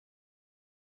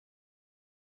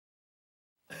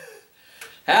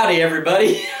Howdy,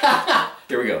 everybody.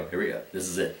 Here we go. This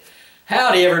is it.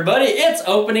 Howdy, everybody. It's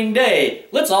opening day.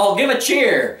 Let's all give a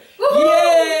cheer.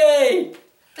 Yay!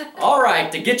 All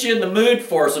right, to get you in the mood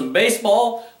for some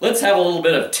baseball, let's have a little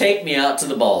bit of Take Me Out to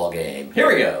the Ball Game.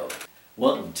 Here we go.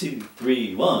 1, 2,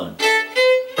 3, 1. Take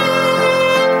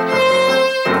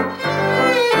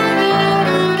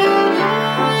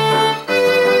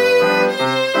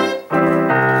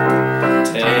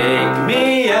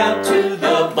me out to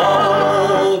the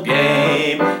ball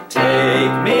game.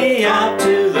 Take me out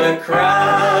to the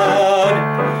crowd.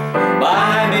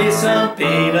 Buy me some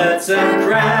peanuts and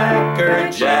Cracker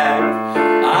Jack.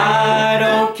 I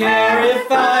don't care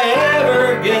if I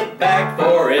ever get back,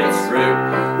 for it's root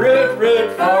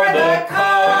for the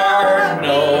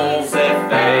Cardinals. If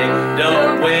they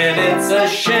don't win, it's a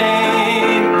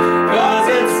shame, 'cause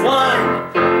it's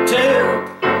 1, 2,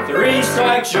 3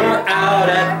 strikes, you're out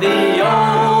at the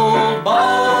old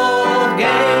ball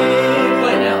game.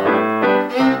 Play now.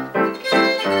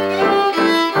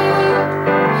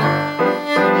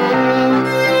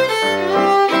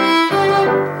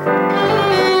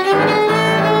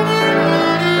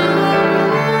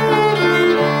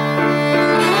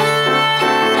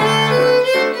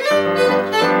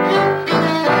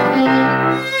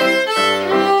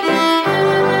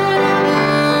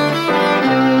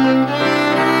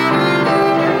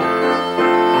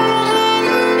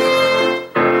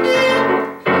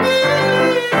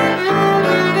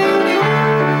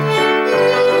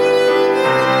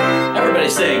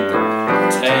 Sing.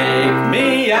 Take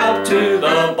me out to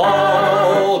the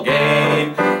ball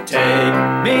game. Take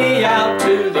me out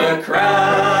to the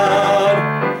crowd.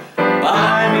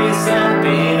 Buy me some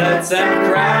peanuts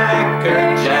and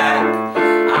Cracker Jack.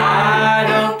 I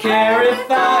don't care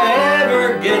if I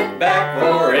ever get back,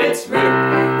 for it's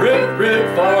root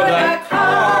for the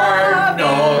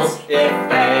Cardinals. If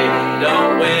they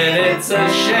don't win, it's a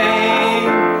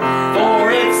shame, for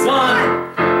it's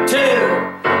 1, 2,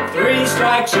 3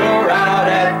 strikes, you're out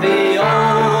at the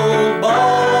old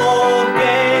ball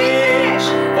game.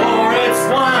 For it's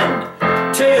 1,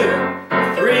 2,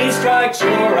 3 strikes,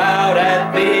 you're out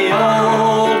at the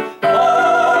old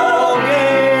ball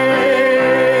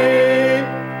game.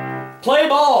 Play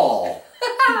ball.